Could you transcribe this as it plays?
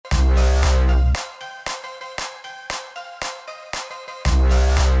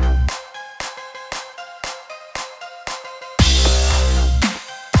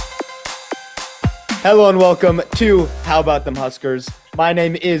Hello and welcome to How About Them Huskers. My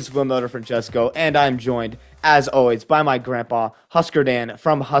name is Will Noto Francesco, and I'm joined, as always, by my grandpa, Husker Dan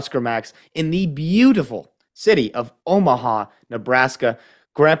from Husker Max in the beautiful city of Omaha, Nebraska.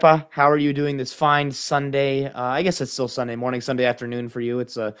 Grandpa, how are you doing this fine Sunday? I guess it's still Sunday morning, Sunday afternoon for you.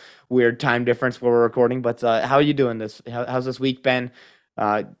 It's a weird time difference where we're recording, but how are you doing this? How's this week been?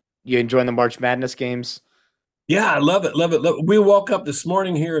 Uh, you enjoying the March Madness games? Yeah, I love it, love it, love it. We woke up this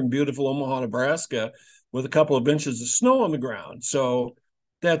morning here in beautiful Omaha, Nebraska, with a couple of inches of snow on the ground. So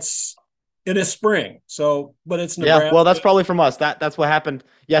that's it is spring. So, but it's Yeah, well, Nebraska. that's probably from us. That's what happened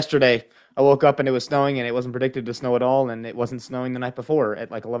yesterday. I woke up and it was snowing, and it wasn't predicted to snow at all, and it wasn't snowing the night before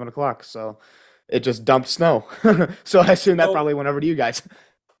at like 11 o'clock. So it just dumped snow. So I assume that So, probably went over to you guys.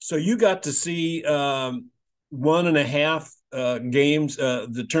 so you got to see one and a half games,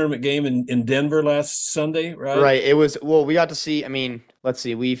 the tournament game in Denver last Sunday, right? Right. It was well, we got to see, I mean, let's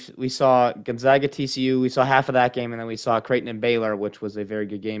see. We saw Gonzaga TCU, we saw half of that game, and then we saw Creighton and Baylor, which was a very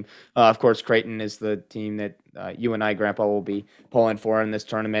good game. Of course, Creighton is the team that you and I, Grandpa, will be pulling for in this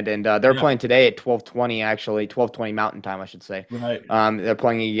tournament, and they're Yeah, playing today at 12:20, actually, 12:20 Mountain Time, I should say. right. They're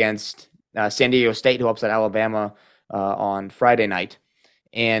playing against San Diego State, who upset Alabama on Friday night.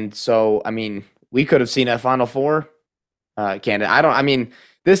 And so, I mean, we could have seen a Final Four candidate. I don't. I mean,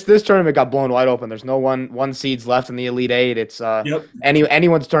 this tournament got blown wide open. There's no one seeds left in the Elite Eight. It's Yep.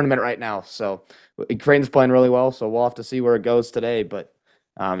 anyone's tournament right now. So Creighton's playing really well. So we'll have to see where it goes today. But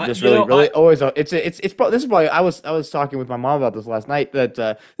just You really, know, I really always this is probably I was talking with my mom about this last night that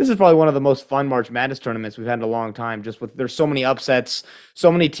this is probably one of the most fun March Madness tournaments we've had in a long time. Just with there's so many upsets,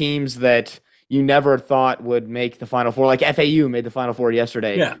 so many teams that you never thought would make the Final Four. Like FAU made the Final Four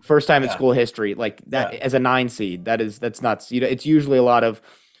yesterday, yeah, first time in yeah, school history. Like that yeah. as a 9 seed, that's nuts. You know, it's usually a lot of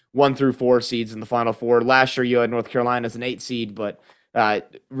 1 through 4 seeds in the Final Four. Last year you had North Carolina as an 8 seed, but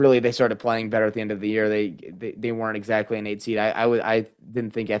really they started playing better at the end of the year. They weren't exactly an 8 seed. I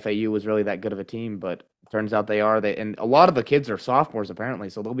didn't think FAU was really that good of a team, but turns out they are. And a lot of the kids are sophomores apparently,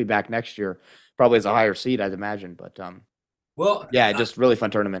 so they'll be back next year, probably as a higher seed, I'd imagine. But Well, yeah, just really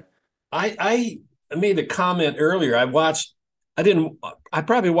fun tournament. I made a comment earlier. I didn't, I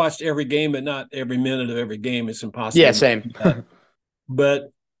probably watched every game, but not every minute of every game. It's Yeah, impossible to same. do that.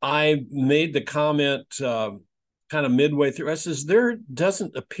 But I made the comment kind of midway through. I says, there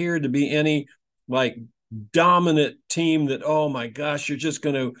doesn't appear to be any like dominant team that, oh my gosh, you're just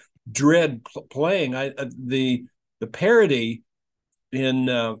going to dread playing. The parity in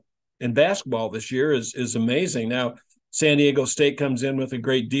basketball this year is amazing. Now, San Diego State comes in with a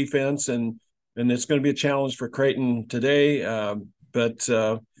great defense, and it's going to be a challenge for Creighton today. But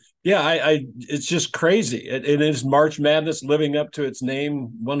yeah, I it's just crazy. It is March Madness living up to its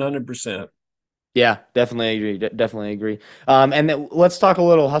name 100%. Yeah, definitely agree. Definitely agree. And then let's talk a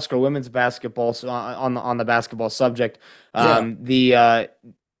little Husker women's basketball on the basketball subject. Yeah, The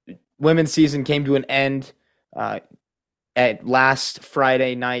women's season came to an end uh, at last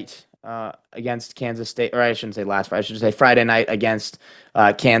Friday night against Kansas State, or I shouldn't say last Friday, I should say Friday night against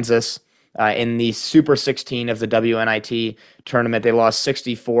Kansas in the Super 16 of the WNIT tournament. They lost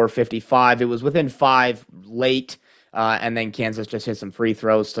 64-55. It was within five late, and then Kansas just hit some free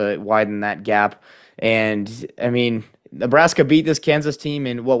throws to widen that gap. And I mean, Nebraska beat this Kansas team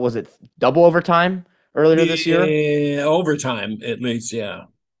in what was it, double overtime earlier this year? yeah, overtime at least. Yeah,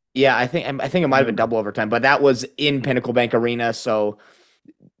 Yeah, I think it might have been remember. double overtime, but that was in Pinnacle Bank Arena, so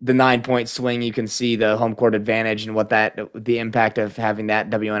the 9 point swing, you can see the home court advantage and what the impact of having that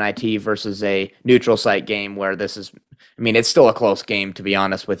WNIT versus a neutral site game where this is, I mean, it's still a close game to be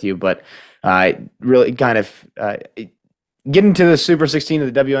honest with you, but really kind of getting to the Super 16 of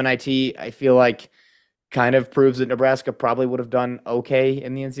the WNIT, I feel like kind of proves that Nebraska probably would have done okay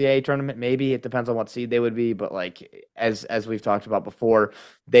in the NCAA tournament. Maybe it depends on what seed they would be, but like as we've talked about before,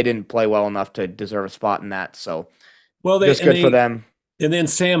 they didn't play well enough to deserve a spot in that. So Well, they just and good for they them. and then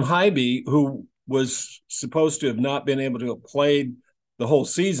Sam Hybe, who was supposed to have not been able to have played the whole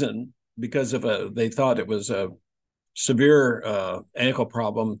season because of they thought it was a severe ankle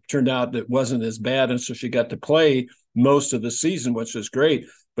problem. Turned out it wasn't as bad, and so she got to play most of the season, which was great.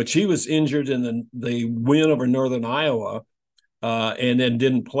 But she was injured in the win over Northern Iowa, and then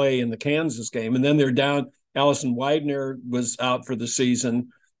didn't play in the Kansas game. And then they're down. Allison Widener was out for the season,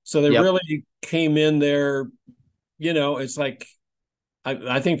 so they Yep. really came in there. It's like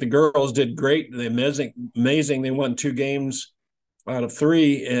I think the girls did great. They amazing. They won 2 games out of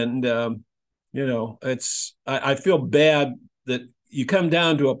 3, and I feel bad that you come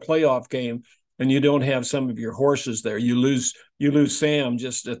down to a playoff game and you don't have some of your horses there. You lose Sam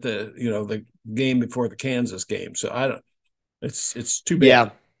just at the game before the Kansas game. So I don't. It's too bad. Yeah.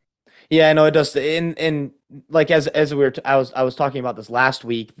 Yeah, no, it does. In like as we were, I was talking about this last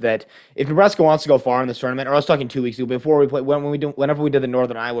week that if Nebraska wants to go far in this tournament, or I was talking 2 weeks ago before we play when we do whenever we did the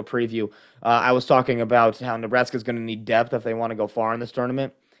Northern Iowa preview, I was talking about how Nebraska's going to need depth if they want to go far in this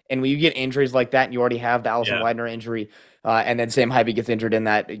tournament. And when you get injuries like that, and you already have the Allison Yeah. Widener injury, and then Sam Hybe gets injured in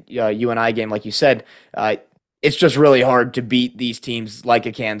that UNI game, like you said, uh, it's just really hard to beat these teams like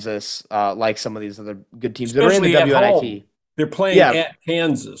a Kansas, like some of these other good teams that are in the Especially at home. WNIT. They're playing Yeah, at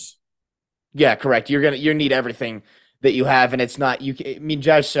Kansas. yeah, correct. You need everything that you have, and it's not you. I mean,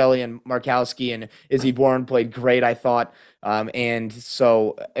 Josh Shelley and Markowski and Izzy Bourne played great, I thought. And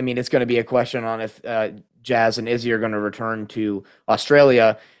so I mean, it's going to be a question on if Jazz and Izzy are going to return to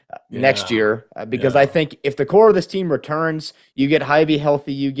Australia next Yeah. year, because I Yeah. think if the core of this team returns, you get Hybe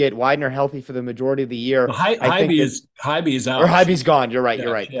healthy, you get Widener healthy for the majority of the year. Well, I think that Hybe is or out. Hybe's She's gone. You're right. You're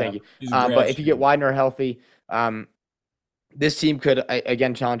yeah, right. yeah. Thank you. She's a But grad if you get student. Widener healthy, this team could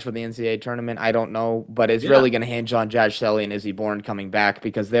again challenge for the NCAA tournament. I don't know, but it's Yeah. really going to hinge on Jazz Shelley and Izzy Bourne coming back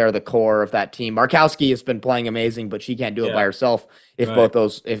because they're the core of that team. Markowski has been playing amazing, but she can't do it by Yeah. herself. Right.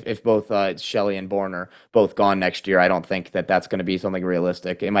 If both Shelley and Bourne are both gone next year, I don't think that that's going to be something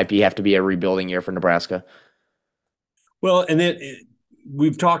realistic. It might be have to be a rebuilding year for Nebraska. Well, and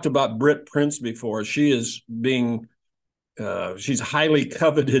we've talked about Britt Prince before. She is being she's highly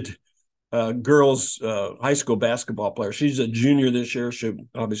coveted girls high school basketball player. She's a junior this year. She'll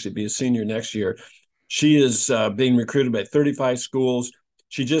obviously be a senior next year. She is being recruited by 35 schools.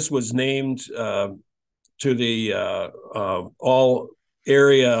 She just was named to the all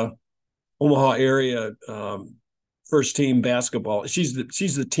area Omaha area first team basketball. She's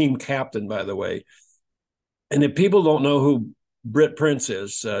the team captain, by the way. And if people don't know who Britt Prince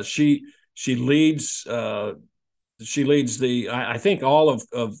is, she leads she leads the I think all of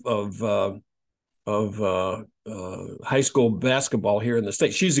high school basketball here in the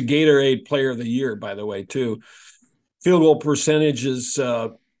state. She's a Gatorade Player of the Year, by the way, too. Field goal percentage is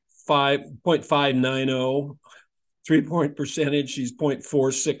 5.590. 3-point percentage, she's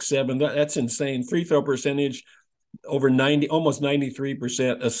 0.467. That's insane. Free throw percentage over 90, almost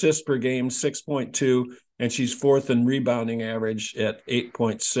 93%. Assists per game, 6.2, and she's fourth in rebounding average at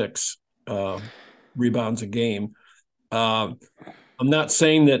 8.6 rebounds a game. Uh, I'm not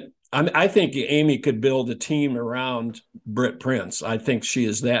saying that. I think Amy could build a team around Britt Prince. I think she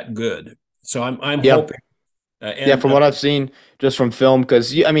is that good. So I'm Yeah, hoping. yeah. And From what I've seen just from film,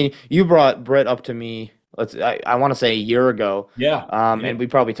 because I mean, you brought Britt up to me. I want to say a year ago, Yeah, and yeah, we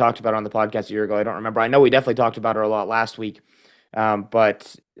probably talked about her on the podcast a year ago. I don't remember. I know we definitely talked about her a lot last week.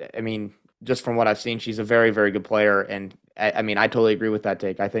 But I mean, just from what I've seen, she's a very, very good player, and I mean, I totally agree with that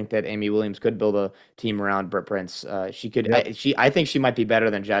take. I think that Amy Williams could build a team around Britt Prince. She could. yep, I think she might be better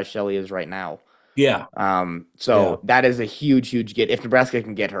than Jazz Shelley is right now. yeah, yeah, So that is a huge, huge get if Nebraska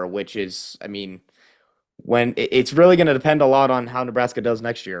can get her, which is, I mean, it's really going to depend a lot on how Nebraska does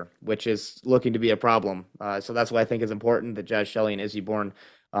next year, which is looking to be a problem. So that's why I think it's important that Jazz Shelley and Izzy Bourne,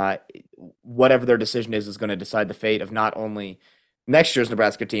 uh, whatever their decision is going to decide the fate of not only next year's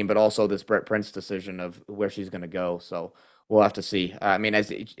Nebraska team, but also this Brett Prince decision of where she's going to go. So we'll have to see. I mean, as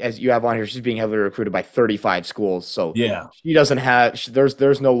you have on here, she's being heavily recruited by 35 schools, so yeah. she doesn't have.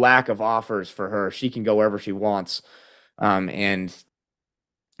 There's no lack of offers for her. She can go wherever she wants. And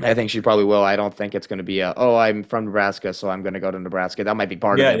I think she probably will. I don't think it's going to be oh, I'm from Nebraska, so I'm going to go to Nebraska. That might be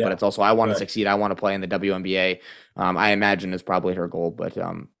part of Yeah, it, but yeah. it's also, I want to Right. succeed. I want to play in the WNBA. I imagine is probably her goal, but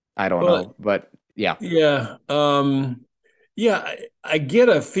I don't Well, know. But yeah, yeah. Yeah, I get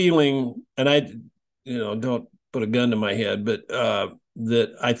a feeling, and don't put a gun to my head, but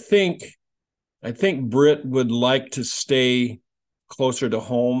that I think Britt would like to stay closer to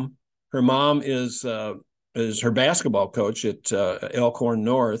home. Her mom is her basketball coach at Elkhorn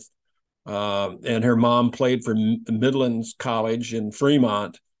North, and her mom played for Midlands College in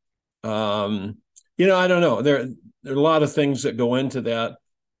Fremont. I don't know. There are a lot of things that go into that.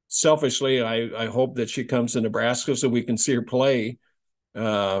 Selfishly, I hope that she comes to Nebraska so we can see her play.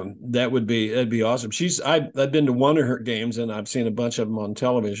 That'd be awesome. I've been to one of her games and I've seen a bunch of them on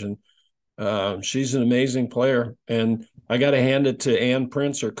television. She's an amazing player, and I got to hand it to Ann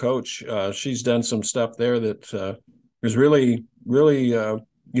Prince, her coach. She's done some stuff there that is really, really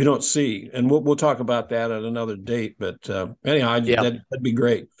you don't see, and we'll talk about that at another date. But anyhow, yeah. that'd be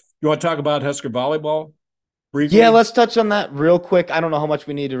great. You want to talk about Husker volleyball Yeah, briefly? let's touch on that real quick. I don't know how much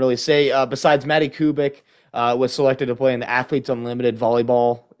we need to really say. Besides, Maddie Kubik was selected to play in the Athletes Unlimited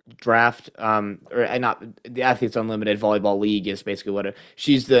volleyball draft. Or not the Athletes Unlimited volleyball league is basically what it.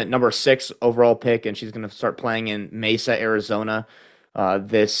 She's the number 6 overall pick, and she's going to start playing in Mesa, Arizona,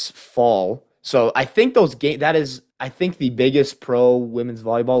 this fall. So I think those game that is I think the biggest pro women's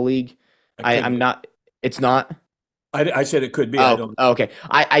volleyball league. I could I'm be. not. It's not. I said it could be. I Oh, don't. okay.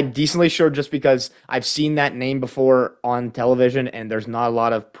 I'm decently sure just because I've seen that name before on television and there's not a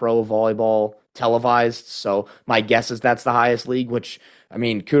lot of pro volleyball televised. So my guess is that's the highest league, which I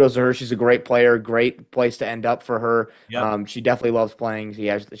mean, kudos to her. She's a great player, great place to end up for her. Yep. She definitely loves playing. She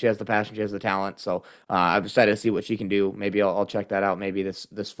has the passion, she has the talent. So I'm excited to see what she can do. Maybe I'll check that out maybe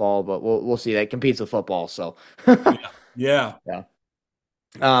this fall, but we'll see. That competes with football, so Yeah. Yeah. yeah.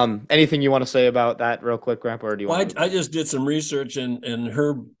 Anything you want to say about that real quick, Grandpa, or do you want Well, to move I on? just did some research, and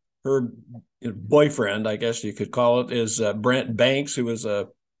her boyfriend, I guess you could call it, is Brent Banks, who was a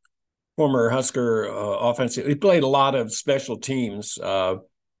former Husker offensive. He played a lot of special teams,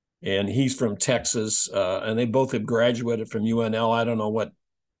 and he's from Texas, and they both have graduated from UNL. I don't know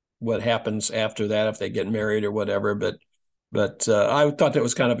what happens after that if they get married or whatever, but I thought that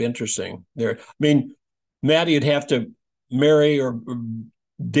was kind of interesting. There, I mean, Maddie would have to marry or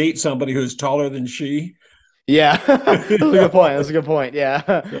date somebody who's taller than she. Yeah, You that's a good point. That's know? a good point. Yeah,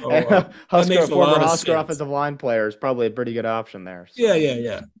 So and that Husker, makes a former lot of Husker sense. offensive line player is probably a pretty good option there. Yeah, So yeah,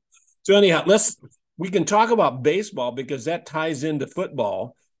 yeah. So anyhow, we can talk about baseball because that ties into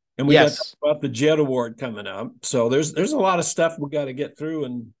football, and we got to talk yes, about the Jet Award coming up. So there's a lot of stuff we got to get through,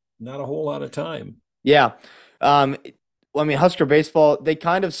 and not a whole lot of time. yeah. Well, I mean, Husker baseball, they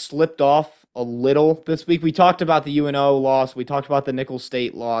kind of slipped off a little this week. We talked about the UNO loss. We talked about the Nicholls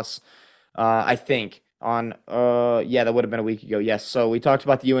State loss. I think on yeah, that would have been a week ago. Yes. So we talked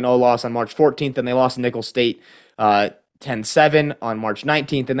about the UNO loss on March 14th, and they lost to Nicholls State 10-7 on March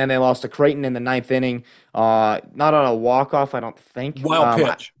 19th, and then they lost to Creighton in the ninth inning. Not on a walk-off, I don't think. Wild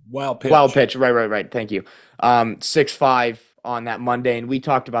Wild pitch. pitch. Right. Thank you. 6-5 on that Monday, and we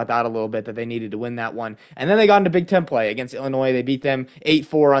talked about that a little bit that they needed to win that one. And then they got into Big Ten play against Illinois. They beat them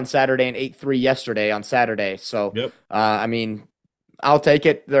 8-4 on Saturday and 8-3 yesterday on Saturday. So Yep. I mean, I'll take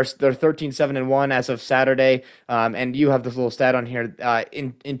it. They're 13-7-1 as of Saturday. And you have this little stat on here.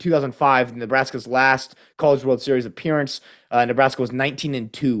 In 2005, Nebraska's last College World Series appearance, Nebraska was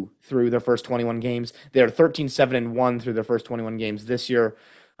 19-2 through their first 21 games. They're 13-7-1 through their first 21 games this year.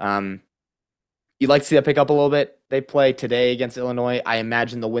 Um, you'd like to see that pick up a little bit. They play today against Illinois. I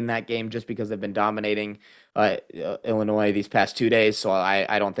imagine they'll win that game just because they've been dominating Illinois these past 2 days. So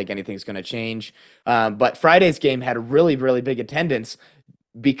I don't think anything's going to change. But Friday's game had a really big attendance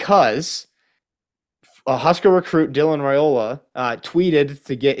because a Husker recruit, Dylan Raiola, tweeted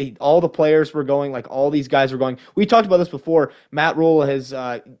to get all the players were going, like all these guys were going. We talked about this before. Matt Rule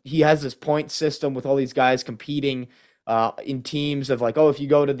he has this point system with all these guys competing in teams of like, oh, if you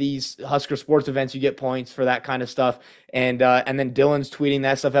go to these Husker sports events, you get points for that kind of stuff. And then Dylan's tweeting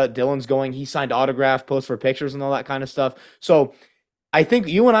that stuff out. Dylan's going, he signed autograph posts for pictures and all that kind of stuff. So I think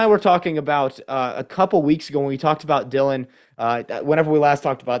you and I were talking about a couple weeks ago when we talked about Dylan. Whenever we last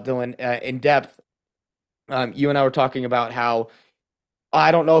talked about Dylan in depth, you and I were talking about how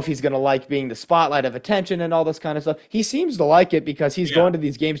I don't know if he's going to like being the spotlight of attention and all this kind of stuff. He seems to like it because he's Yeah. going to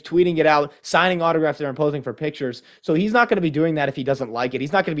these games, tweeting it out, signing autographs there and posing for pictures. So he's not going to be doing that if he doesn't like it.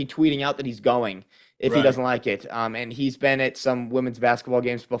 He's not going to be tweeting out that he's going if he Right. doesn't like it. And he's been at some women's basketball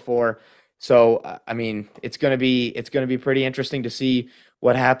games before. So I mean, it's going to be pretty interesting to see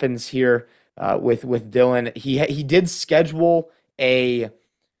what happens here with Dylan. He did schedule a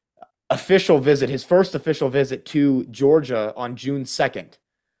official visit, his first official visit to Georgia on June 2nd.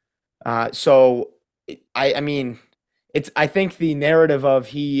 So I mean, I think the narrative of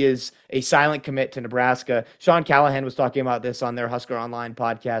he is a silent commit to Nebraska. Sean Callahan was talking about this on their Husker Online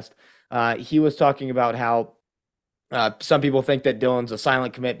podcast. He was talking about how some people think that Dylan's a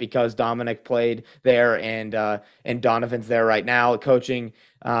silent commit because Dominic played there and Donovan's there right now coaching.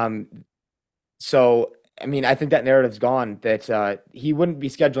 So, I mean, I think that narrative's gone that he wouldn't be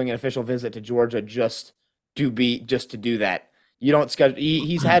scheduling an official visit to Georgia just to do that. You don't schedule.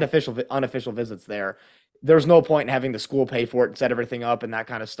 He's had unofficial visits there. There's no point in having the school pay for it and set everything up and that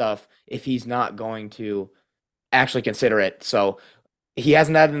kind of stuff if he's not going to actually consider it. So he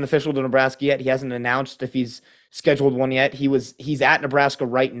hasn't had an official to Nebraska yet. He hasn't announced if he's scheduled one yet. He's at Nebraska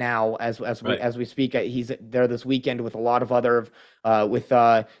right now Right. as we speak. He's there this weekend with a lot of other with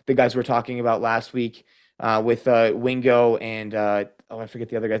the guys we were talking about last week with Wingo and oh, I forget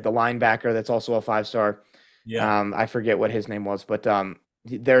the other guy, the linebacker that's also a 5-star. Yeah. I forget what his name was, but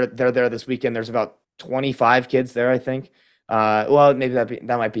they're there this weekend. There's about 25 kids there, I think. Well, maybe that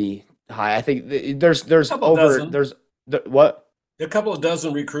might be high. I think A there's couple over dozen. there's what A couple of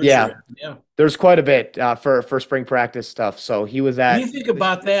dozen recruits are yeah, in. Yeah. there's quite a bit for spring practice stuff. So he was You at think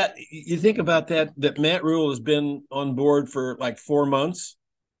about that. You think about that Matt Rule has been on board for like 4 months,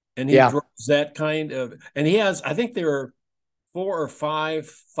 and he yeah draws that kind of, and he has. I think there are 4 or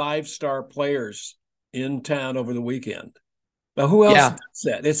 5 5-star players in town over the weekend. But who else Yeah. does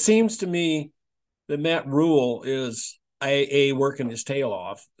that? It seems to me that Matt Rule is a working his tail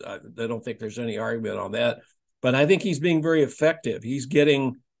off. I don't think there's any argument on that. But I think he's being very effective. He's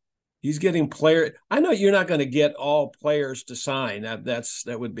getting player. I know you're not going to get all players to sign.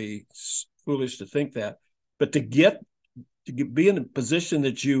 That would be foolish to think that. But be in a position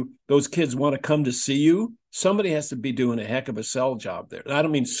that those kids want to come to see you, somebody has to be doing a heck of a sell job there. I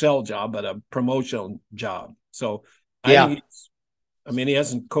don't mean sell job, but a promotional job. So I Yeah. think he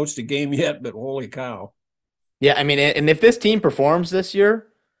hasn't coached a game yet, but holy cow. Yeah. I mean, and if this team performs this year,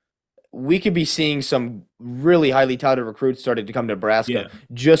 we could be seeing some really highly touted recruits starting to come to Nebraska Yeah.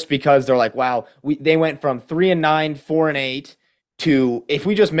 just because they're like, wow, they went from 3-9, 4-8 to if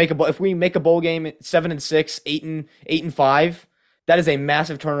we make a bowl game 7-6, 8-5, that is a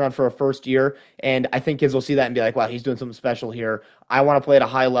massive turnaround for a first year. And I think kids will see that and be like, wow, he's doing something special here. I want to play at a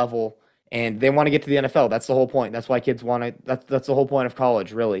high level, and they want to get to the NFL. That's the whole point. That's why kids want to. That's the whole point of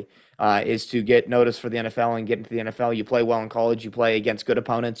college, really, is to get noticed for the NFL and get into the NFL. You play well in college. You play against good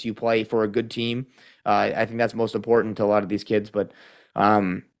opponents. You play for a good team. I think that's most important to a lot of these kids. But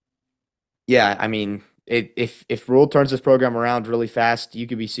um, yeah, I mean, if Rule turns this program around really fast, you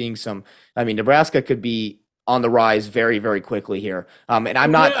could be seeing some. I mean, Nebraska could be on the rise very, very quickly here. And I'm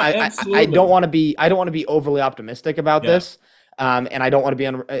Oh not. yeah, I don't absolutely. want to be. I don't want to be overly optimistic about Yeah. this. And I don't want to be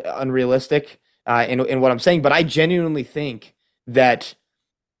unrealistic in what I'm saying. But I genuinely think that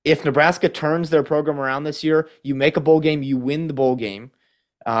if Nebraska turns their program around this year, you make a bowl game, you win the bowl game.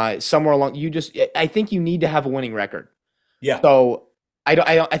 Somewhere along, I think you need to have a winning record. Yeah. So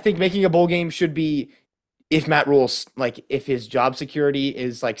I think making a bowl game should be if Matt Rule's like if his job security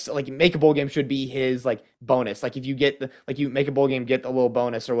is like make a bowl game should be his like bonus. Like if you get you make a bowl game, get a little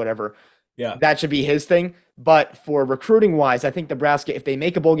bonus or whatever. Yeah. That should be his thing. But for recruiting wise, I think Nebraska, if they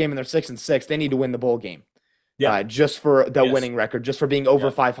make a bowl game and they're 6-6, they need to win the bowl game. Yeah. Just for the Yes. winning record, just for being over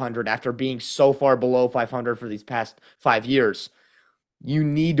Yeah. 500 after being so far below 500 for these past 5 years. You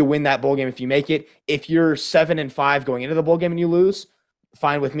need to win that bowl game if you make it. If you're 7-5 going into the bowl game and you lose,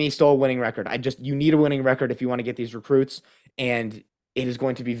 fine with me, still a winning record. You need a winning record if you want to get these recruits, and it is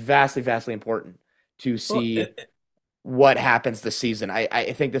going to be vastly, vastly important to Well, see what happens this season.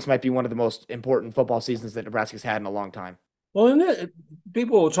 I think this might be one of the most important football seasons that Nebraska's had in a long time. and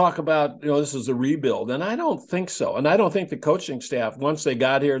people will talk about, this is a rebuild, and I don't think so. And I don't think the coaching staff, once they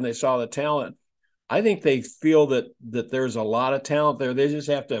got here and they saw the talent, I think they feel that there's a lot of talent there. They just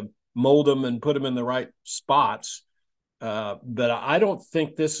have to mold them and put them in the right spots. But I don't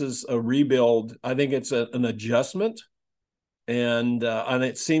think this is a rebuild. I think it's an adjustment. And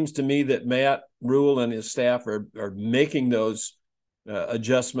it seems to me that Matt Rule and his staff are making those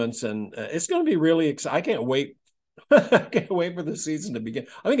adjustments, and it's going to be really exciting. I can't wait. I can't wait for the season to begin.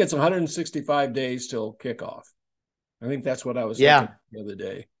 I think it's 165 days till kickoff. I think that's what I was looking Yeah. at the other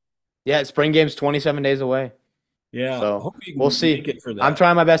day. Yeah. Spring game's 27 days away. Yeah, So hope you we'll can make see. it for I'm that.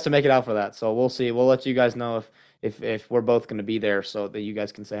 trying my best to make it out for that. So we'll see. We'll let you guys know if we're both going to be there, so that you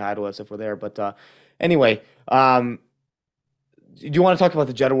guys can say hi to us if we're there. But anyway, do you want to talk about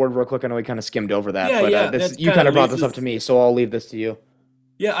the Jet Award real quick? I know we kind of skimmed over that, Yeah, but yeah, this that's you kind kind of of brought leads this up to us. me, so I'll leave this to you.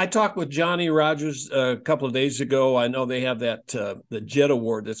 Yeah, I talked with Johnny Rogers a couple of days ago. I know they have that the Jet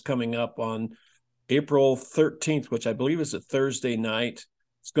Award that's coming up on April 13th, which I believe is a Thursday night.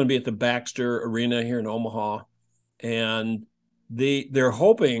 It's going to be at the Baxter Arena here in Omaha, and they're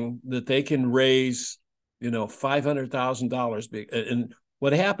hoping that they can raise, $500,000. And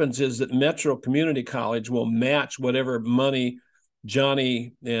what happens is that Metro Community College will match whatever money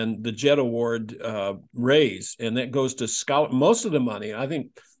Johnny and the Jet Award raise, and that goes to scholar. Most of the money, I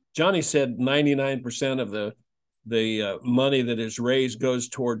think, Johnny said 99% of the money that is raised goes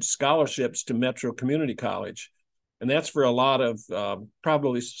towards scholarships to Metro Community College, and that's for a lot of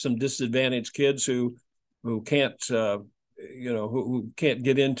probably some disadvantaged kids who can't who can't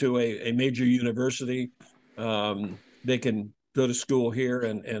get into a major university. They can go to school here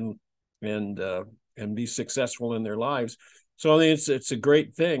and be successful in their lives. So I mean, it's a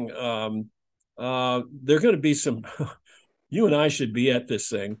great thing. There are going to be some. You and I should be at this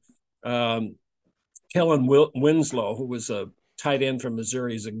thing. Um, Kellen Winslow, who was a tight end from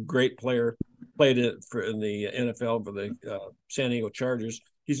Missouri, is a great player. Played it in the NFL for the San Diego Chargers.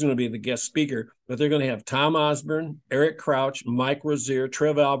 He's going to be the guest speaker, but they're going to have Tom Osborne, Eric Crouch, Mike Rozier,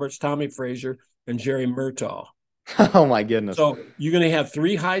 Trev Alberts, Tommy Frazier, and Jerry Murtaugh. Oh my goodness. So you're going to have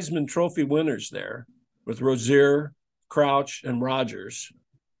 3 Heisman Trophy winners there with Rozier, Crouch, and Rogers,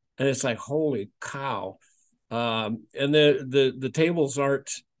 and it's like, holy cow! And the tables aren't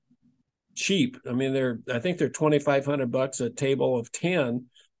cheap. I mean, I think they're $2,500 a table of 10,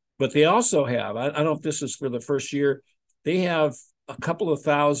 but they also have, I don't know if this is for the first year, they have a couple of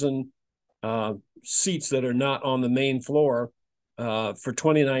thousand seats that are not on the main floor for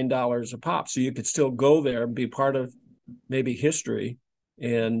 $29 a pop. So you could still go there and be part of maybe history.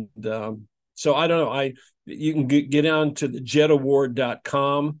 And so I don't know. You can get on to the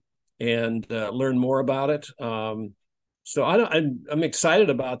jetaward.com and learn more about it. So I'm excited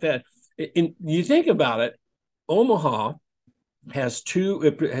about that. You think about it, Omaha has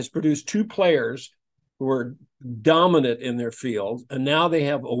produced two players who are dominant in their field, and now they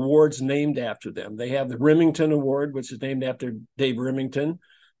have awards named after them. They have the Remington Award, which is named after Dave Remington.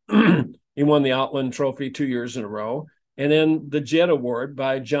 He won the Outland Trophy 2 years in a row, and then the Jet Award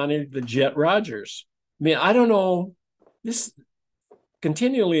by Johnny the Jet Rogers. I mean, I don't know. This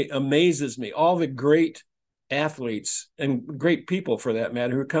continually amazes me. All the great athletes and great people, for that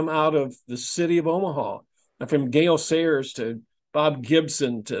matter, who come out of the city of Omaha, from Gale Sayers to Bob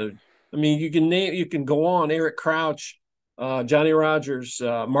Gibson to, I mean, you can go on. Eric Crouch, Johnny Rogers,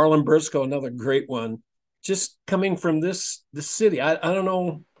 Marlon Briscoe, another great one, just coming from this city. I don't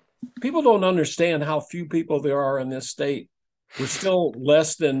know. People don't understand how few people there are in this state. We're still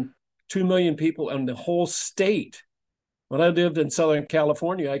less than 2 million people in the whole state. When I lived in Southern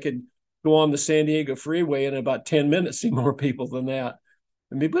California, I could go on the San Diego freeway and in about 10 minutes see more people than that.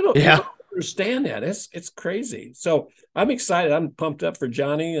 I mean, people Yeah. don't understand that. It's crazy. So I'm excited. I'm pumped up for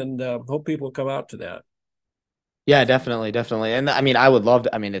Johnny, and hope people come out to that. Yeah, definitely, definitely. And I mean, I would love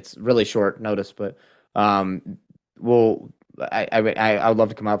to, I mean, it's really short notice, but um we'll I would love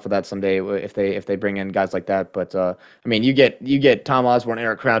to come out for that someday if they bring in guys like that. But I mean, you get Tom Osborne,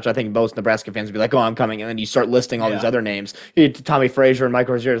 Eric Crouch. I think most Nebraska fans would be like, "Oh, I'm coming," and then you start listing all these Yeah. other names. You get Tommy Frazier and Mike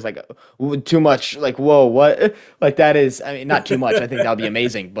Rozier is like too much. Like, whoa, what? Like that is, I mean, not too much. I think that would be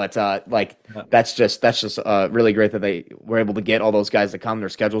amazing, but like that's just really great that they were able to get all those guys to come. Their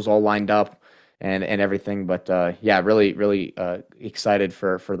schedules all lined up and everything. But yeah, really excited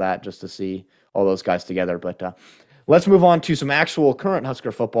for that just to see all those guys together. But let's move on to some actual current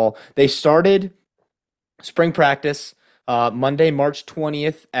Husker football. They started spring practice Monday, March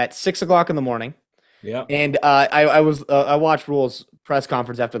 20th at 6 o'clock in the morning. Yeah. And I watched Rule's press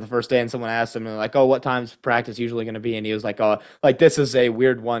conference after the first day, and someone asked him like, "Oh, what time's practice usually going to be?" And he was like, "Oh, like this is a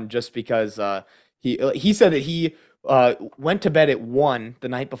weird one, just because he said that he went to bed at 1 the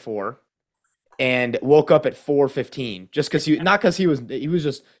night before and woke up at 4:15 just because he not because he was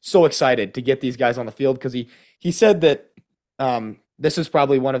just so excited to get these guys on the field because he said that this is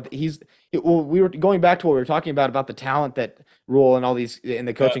probably one of the, well, we were going back to what we were talking about the talent that Rule and all these and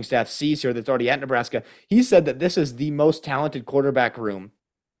the Yeah. coaching staff sees here that's already at Nebraska. He said that this is the most talented quarterback room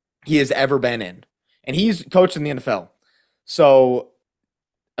he has ever been in, and he's coached in the NFL. So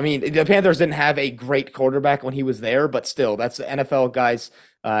I mean, the Panthers didn't have a great quarterback when he was there, but still, that's the NFL guys.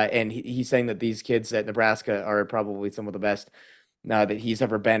 And he's saying that these kids at Nebraska are probably some of the best that he's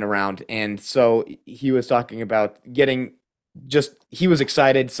ever been around. And so he was talking about getting he was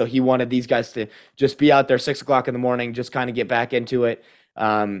excited. So he wanted these guys to just be out there 6 o'clock in the morning, just kind of get back into it.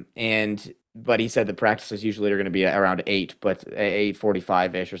 But he said the practices usually are going to be around 8, but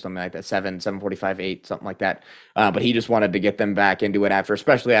 8:45 ish or something like that, 7:45, 8, something like that. But he just wanted to get them back into it after,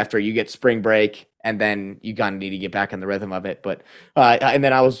 especially after you get spring break and then you kind of need to get back in the rhythm of it. But and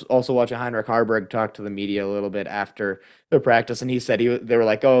then I was also watching Heinrich Harburg talk to the media a little bit after the practice, and he said they were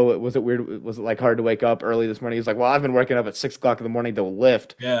like, "Oh, was it weird? Was it like hard to wake up early this morning?" He was like, "Well, I've been waking up at 6 o'clock in the morning to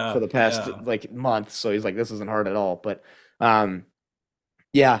lift for Yeah. the past Yeah. like month." So he's like, "This isn't hard at all." But um,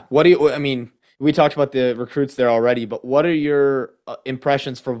 yeah, what do you? I mean, we talked about the recruits there already, but what are your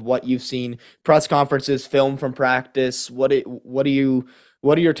impressions from what you've seen? Press conferences, film from practice. What are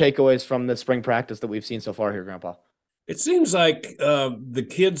your takeaways from the spring practice that we've seen so far here, Grandpa? It seems like the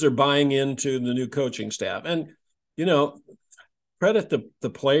kids are buying into the new coaching staff, and you know, credit the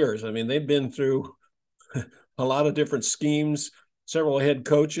players. I mean, they've been through a lot of different schemes, several head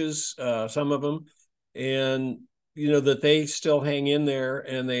coaches, some of them, and that they still hang in there,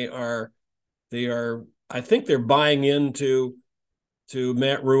 and they are. I think they're buying into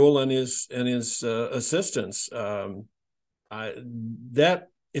Matt Rule and his assistants. I that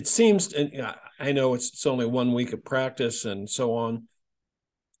it seems, and I know it's only 1 week of practice and so on,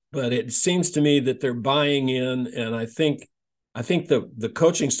 but it seems to me that they're buying in, and I think the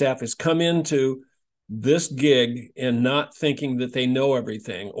coaching staff has come into this gig and not thinking that they know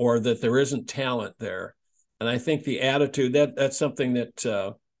everything or that there isn't talent there. And I think the attitude that's something that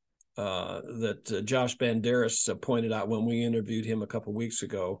Josh Banderas pointed out when we interviewed him a couple of weeks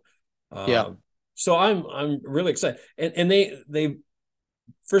ago. Yeah, Uh, so I'm really excited, and they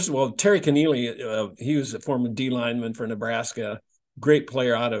first of all, Terry Keneally, he was a former D lineman for Nebraska, great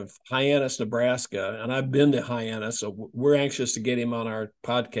player out of Hyannis, Nebraska, and I've been to Hyannis, so we're anxious to get him on our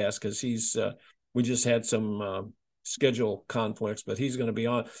podcast because we just had some schedule conflicts, but he's going to be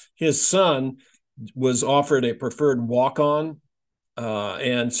on. His son was offered a preferred walk on,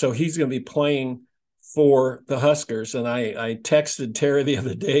 and so he's going to be playing for the Huskers. And I texted Terry the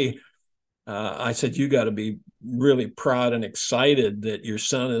other day. I said, you got to be really proud and excited that your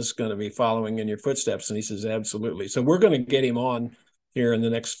son is going to be following in your footsteps. And he says, absolutely. So we're going to get him on here in the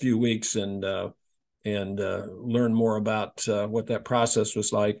next few weeks and learn more about what that process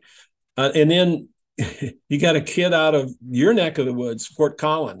was like. And then you got a kid out of your neck of the woods, Fort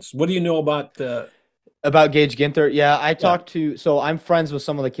Collins. What do you know about About Gage Ginther, yeah, yeah, so I'm friends with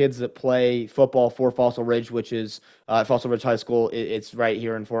some of the kids that play football for Fossil Ridge, which is Fossil Ridge High School. It's right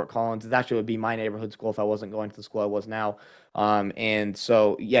here in Fort Collins. It actually would be my neighborhood school if I wasn't going to the school I was now. And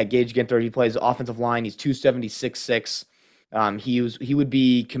so, yeah, Gage Ginther, he plays offensive line. He's 276'6". He would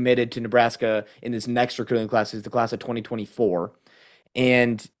be committed to Nebraska in this next recruiting class. It's the class of 2024.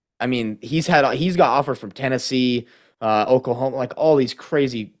 And I mean, he's got offers from Tennessee, Oklahoma, like all these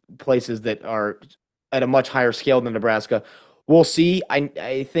crazy places that are at a much higher scale than Nebraska. We'll see.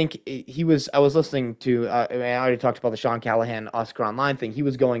 I think I was listening to, I mean, I already talked about the Sean Callahan Oscar Online thing. He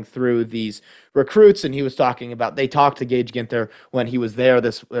was going through these recruits and he was talking about, they talked to Gage Ginther when he was there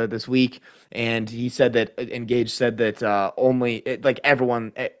this week. And he said that, and Gage said that like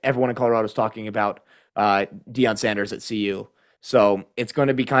everyone in Colorado is talking about Deion Sanders at CU. So it's going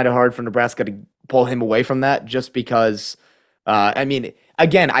to be kind of hard for Nebraska to pull him away from that just because, I mean,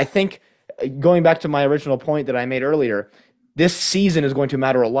 again, I think going back to my original point that I made earlier, this season is going to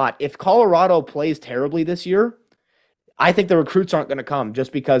matter a lot. If Colorado plays terribly this year, I think the recruits aren't going to come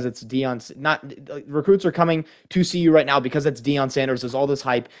just because it's Deion. Not recruits are coming to see you right now because it's Deion Sanders. There's all this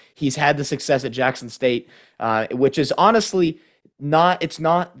hype. He's had the success at Jackson State, which is honestly not. It's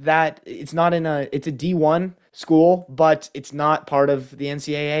not that. It's not in a. It's a D1 school, but it's not part of the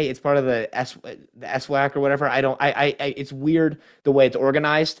NCAA. It's part of the SWAC or whatever. I don't. It's weird the way it's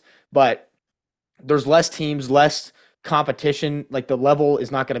organized, but there's less teams, less competition. Like the level is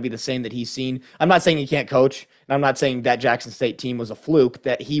not going to be the same that he's seen. I'm not saying he can't coach, and I'm not saying that Jackson State team was a fluke.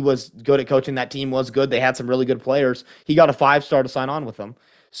 That he was good at coaching. That team was good. They had some really good players. He got a 5-star to sign on with them.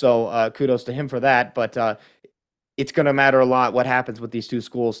 So kudos to him for that. But it's going to matter a lot what happens with these two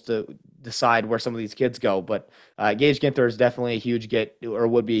schools to decide where some of these kids go. But Gage Ginther is definitely a huge get, or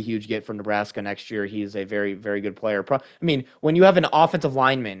would be a huge get from Nebraska next year. He's a very, very good player. I mean, when you have an offensive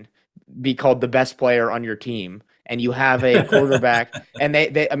lineman be called the best player on your team, and you have a quarterback, and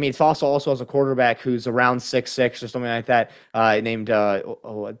I mean, Fossil also has a quarterback who's around 6'6" or something like that, named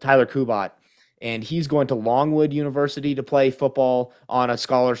Tyler Kubat, and he's going to Longwood University to play football on a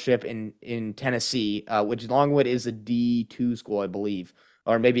scholarship in Tennessee, which Longwood is a D2 school, I believe,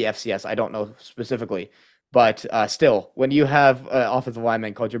 or maybe FCS. I don't know specifically, but still, when you have an offensive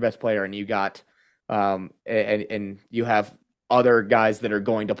lineman called your best player, and you got and you have other guys that are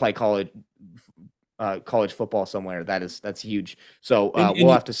going to play college football somewhere, that's huge. So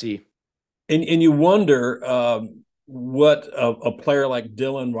we'll have to see. and you wonder what a player like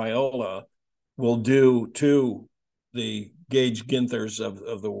Dylan Raiola will do to the Gage Ginthers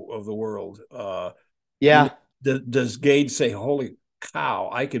of the world. You Yeah, know, does Gage say, "Holy cow,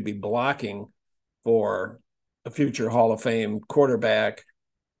 I could be blocking for a future Hall of Fame quarterback,"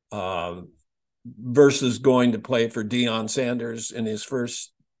 uh, versus going to play for Deion Sanders in his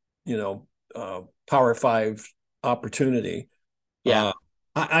first, Power Five opportunity? yeah,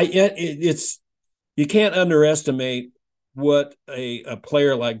 Uh, it's you can't underestimate what a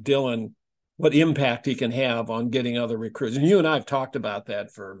player like Dylan, what impact he can have on getting other recruits. And you and I have talked about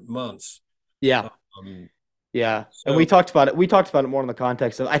that for months. yeah, Um, yeah. And we so talked about it. We talked about it more in the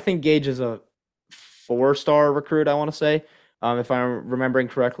context of, I think Gage is a 4-star recruit, I want to say, if I'm remembering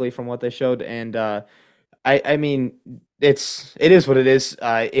correctly from what they showed. And I mean, it is what it is.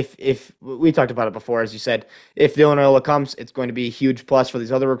 If we talked about it before, as you said, if Dylan Raiola comes, it's going to be a huge plus for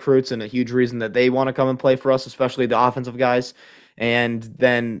these other recruits and a huge reason that they want to come and play for us, especially the offensive guys. And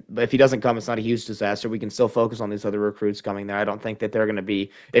then if he doesn't come, it's not a huge disaster. We can still focus on these other recruits coming there. I don't think that they're going to be,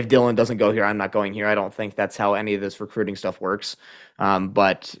 if Dylan doesn't go here, I'm not going here. I don't think that's how any of this recruiting stuff works.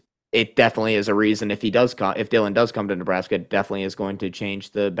 But it definitely is a reason if Dylan does come to Nebraska, it definitely is going to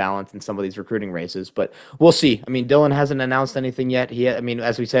change the balance in some of these recruiting races. But we'll see. I mean, Dylan hasn't announced anything yet. I mean,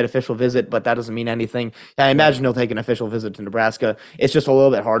 as we said, official visit, but that doesn't mean anything. I yeah, imagine he'll take an official visit to Nebraska. It's just a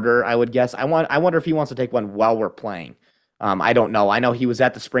little bit harder, I would guess. I wonder if he wants to take one while we're playing. I don't know. I know he was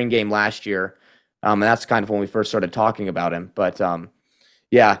at the spring game last year, and that's kind of when we first started talking about him. But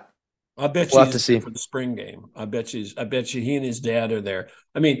Yeah, I bet we'll you have to he's there see. for the spring game. I bet you he and his dad are there.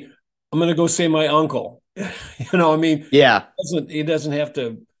 I mean, I'm gonna go see my uncle. I mean, Yeah, he doesn't have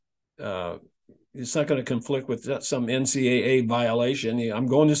to uh it's not going to conflict with some NCAA violation. I'm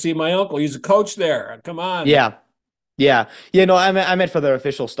going to see my uncle. He's a coach there. Come on. yeah. Yeah. Yeah, no, I meant for the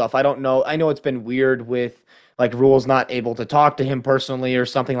official stuff. I don't know. I know it's been weird with like rules not able to talk to him personally or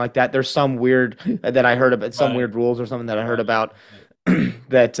something like that. There's some weird that I heard about, some Right, weird rules or something that I heard right, about right.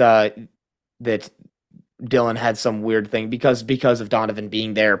 that that Dylan had some weird thing because of Donovan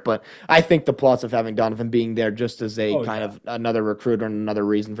being there. But I think the plus of having Donovan being there just as a Oh kind yeah, of another recruiter and another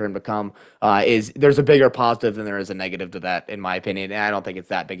reason for him to come is there's a bigger positive than there is a negative to that, in my opinion. And I don't think it's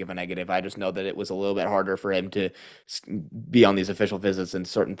that big of a negative. I just know that it was a little bit harder for him to be on these official visits and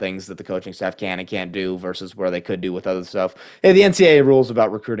certain things that the coaching staff can and can't do versus where they could do with other stuff. And the NCAA rules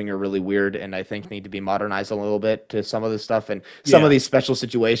about recruiting are really weird and I think need to be modernized a little bit to some of this stuff. And some of yeah, these special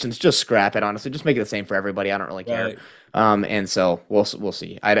situations, just scrap it, honestly. Just make it the same for everybody. I don't really care. right. And so we'll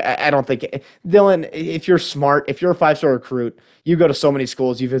see. I don't think Dylan, if you're smart, if you're a 5-star recruit, you go to so many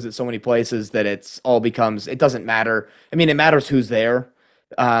schools, you visit so many places that it doesn't matter. I mean, it matters who's there,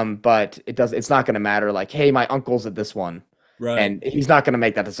 but it's not going to matter like, hey, my uncle's at this one. Right. And he's not going to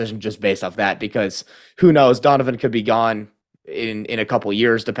make that decision just based off that because who knows? Donovan could be gone in a couple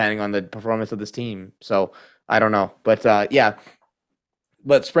years depending on the performance of this team. So I don't know, but yeah,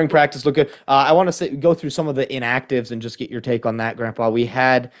 but spring practice looked good. I want to go through some of the inactives and just get your take on that, Grandpa. We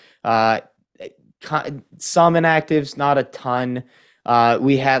had uh, some inactives, not a ton.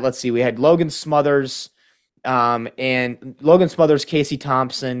 Let's see, we had Logan Smothers, Casey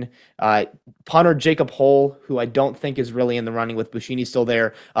Thompson, punter Jacob Hull, who I don't think is really in the running with Bushini still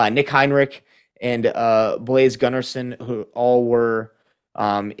there, Nick Heinrich, and Blaze Gunnarsson, who all were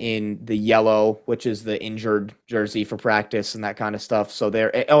in the yellow, which is the injured jersey for practice and that kind of stuff. So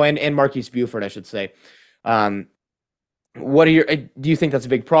there. Oh, and Marquise Buford, I should say. Um, what are your? Do you think that's a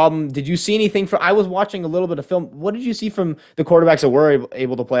big problem? Did you see anything from? I was watching a little bit of film. What did you see from the quarterbacks that were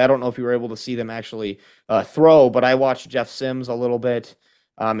able to play? I don't know if you were able to see them actually throw, but I watched Jeff Sims a little bit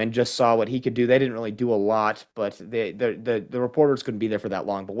and just saw what he could do. They didn't really do a lot, but the reporters couldn't be there for that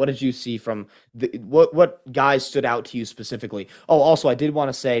long. But what did you see from what guys stood out to you specifically? Oh, also I did want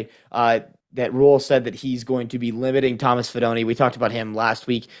to say that Rule said that he's going to be limiting Thomas Fidone. We talked about him last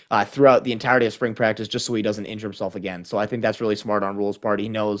week throughout the entirety of spring practice, just so he doesn't injure himself again. So I think that's really smart on Rule's part. He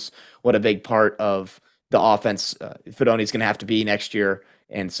knows what a big part of the offense Fidone's going to have to be next year.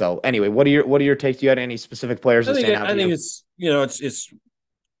 And so, anyway, what are your takes? Do you have any specific players that stand out I to think you? it's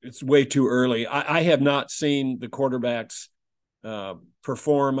it's way too early. I have not seen the quarterbacks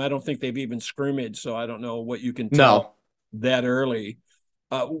perform. I don't think they've even scrimmaged, so I don't know what you can tell No. that early.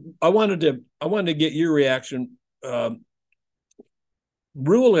 Uh, I wanted to get your reaction.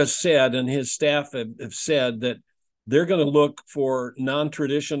 Rule has said, and his staff have said that they're going to look for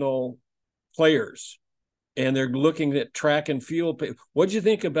non-traditional players, and they're looking at track and field. What do you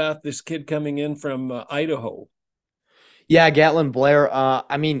think about this kid coming in from Idaho? Yeah, Gatlin Blair.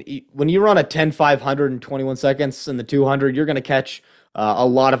 I mean, when you run a 10-500 in 21 seconds in the 200, you're going to catch a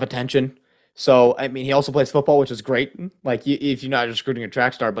lot of attention. So, I mean, he also plays football, which is great. Like, if you're not just recruiting a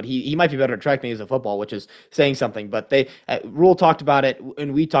track star, but he might be better at track than he is at football, which is saying something. But Rule talked about it,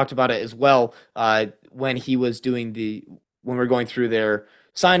 and we talked about it as well when he was when we are going through their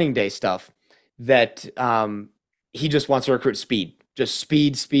signing day stuff, that he just wants to recruit speed. Just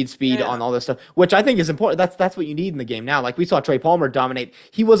speed, speed, speed Yeah, on all this stuff, which I think is important. That's what you need in the game now. Like we saw Trey Palmer dominate.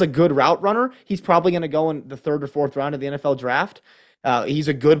 He was a good route runner. He's probably going to go in the third or fourth round of the NFL draft. He's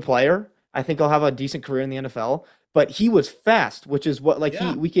a good player. I think he'll have a decent career in the NFL. But he was fast, which is what like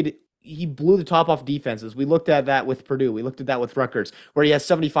yeah, he blew the top off defenses. We looked at that with Purdue. We looked at that with Rutgers, where he has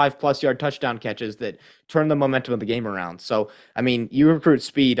 75 plus yard touchdown catches that turn the momentum of the game around. So I mean, you recruit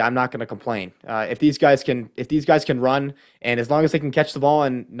speed. I'm not going to complain. If these guys can run, and as long as they can catch the ball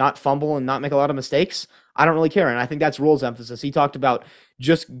and not fumble and not make a lot of mistakes, I don't really care. And I think that's Rule's emphasis. He talked about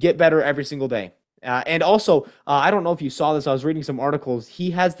just get better every single day. And also, I don't know if you saw this. I was reading some articles.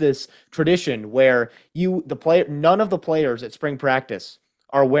 He has this tradition where none of the players at spring practice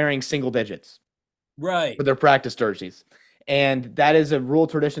are wearing single digits right. for their practice jerseys. And that is a Rule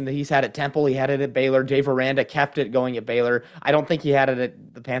tradition that he's had at Temple. He had it at Baylor. Jay Veranda kept it going at Baylor. I don't think he had it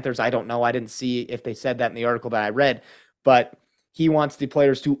at the Panthers. I don't know. I didn't see if they said that in the article that I read. But he wants the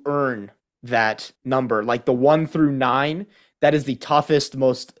players to earn that number. Like the 1 through 9, that is the toughest,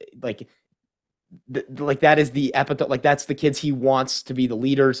 most like that is the epitome. Like that's the kids he wants to be the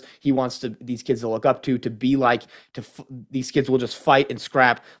leaders. He wants these kids to look up to be like these kids will just fight and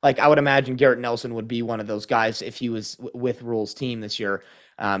scrap. Like I would imagine Garrett Nelson would be one of those guys if he was with Rule's team this year.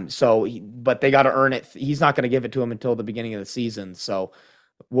 But they got to earn it. He's not going to give it to him until the beginning of the season. So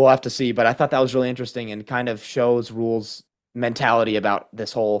we'll have to see. But I thought that was really interesting and kind of shows Rule's mentality about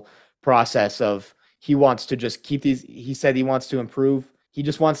this whole process of he wants to just keep these. He said he wants to improve. He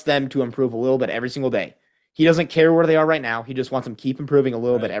just wants them to improve a little bit every single day. He doesn't care where they are right now. He just wants them to keep improving a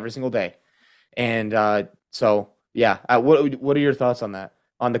little bit Right. every single day. And so, yeah, what are your thoughts on that?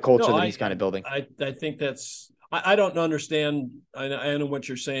 On the No, culture that he's kind of building? I think that's I don't understand. I know what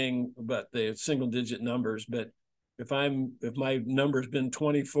you're saying about the single digit numbers, but if my number's been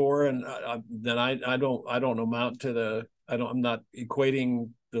 24 and then I don't amount to I'm not equating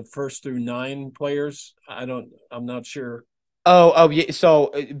the first through 9 players. I'm not sure. Oh, yeah.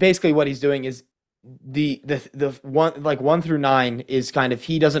 So basically, what he's doing is the one like 1 through 9 is kind of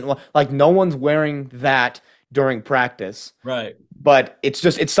he doesn't want like no one's wearing that during practice, Right. but it's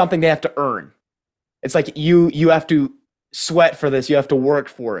something they have to earn. It's like you have to sweat for this. You have to work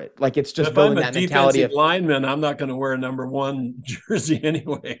for it. Like it's just If I'm building a that mentality defensive of lineman, I'm not going to wear a number 1 jersey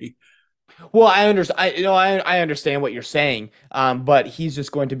anyway. well, I understand. I understand what you're saying. But he's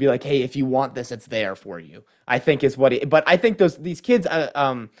just going to be like, hey, if you want this, it's there for you. I think is what. But I think these kids.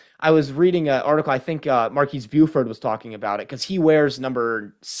 I was reading an article. I think Marquise Buford was talking about it because he wears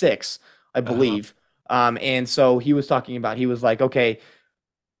number 6, I Uh-huh. believe. And so he was talking about. He was like, okay,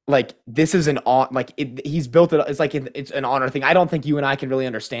 like this is an on like he's built it. It's like it's an honor thing. I don't think you and I can really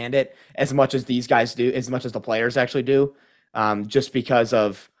understand it as much as these guys do, as much as the players actually do. Just because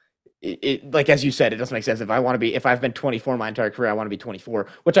of like as you said, it doesn't make sense. If I've been 24 my entire career, I want to be 24,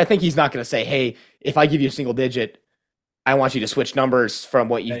 which I think he's not going to say, hey, if I give you a single digit, I want you to switch numbers from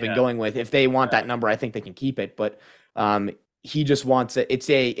what Yeah, you've been yeah. going with. If they want that Right. number, I think they can keep it. But he just wants it.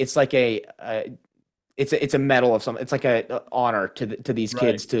 It's like it's a medal of some. It's like a honor to these Right.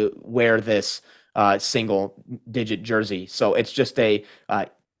 kids to wear this single digit jersey. So it's just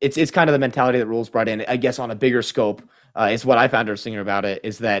it's kind of the mentality that Rules brought in. I guess on a bigger scope is what I found interesting about it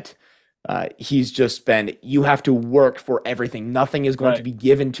is that he's just been you have to work for everything. Nothing is going to Right. be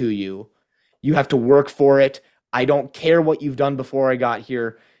given to you. You have to work for it. I don't care what you've done before I got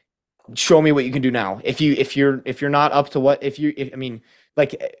here. Show me what you can do now. If you're not up to what I mean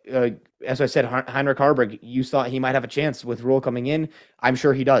like as I said, Heinrich Harburg, you thought he might have a chance with Rule coming in. I'm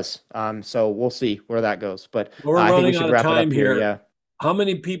sure he does. So we'll see where that goes. But Well, we're I think we running should out of wrap it time up here. here. Yeah. How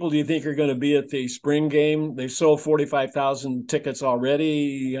many people do you think are going to be at the spring game? They sold 45,000 tickets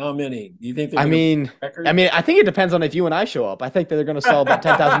already. How many? Do you think they're I going to break mean, the record? I think it depends on if you and I show up. I think that they're going to sell about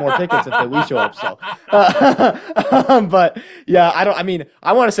 10,000 more tickets if we show up. So, but yeah, I don't. I mean,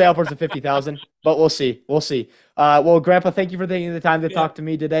 I want to say upwards of 50,000, but we'll see. We'll see. Well, Grandpa, thank you for taking the time to Yeah. talk to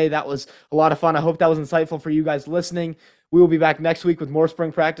me today. That was a lot of fun. I hope that was insightful for you guys listening. We will be back next week with more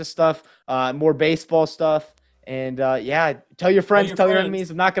spring practice stuff, more baseball stuff, and yeah, tell your Tell friends, your tell your friends.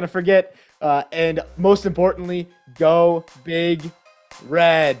 enemies. I'm not going to forget. And most importantly, go big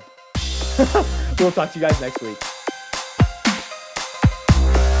red. We'll talk to you guys next week.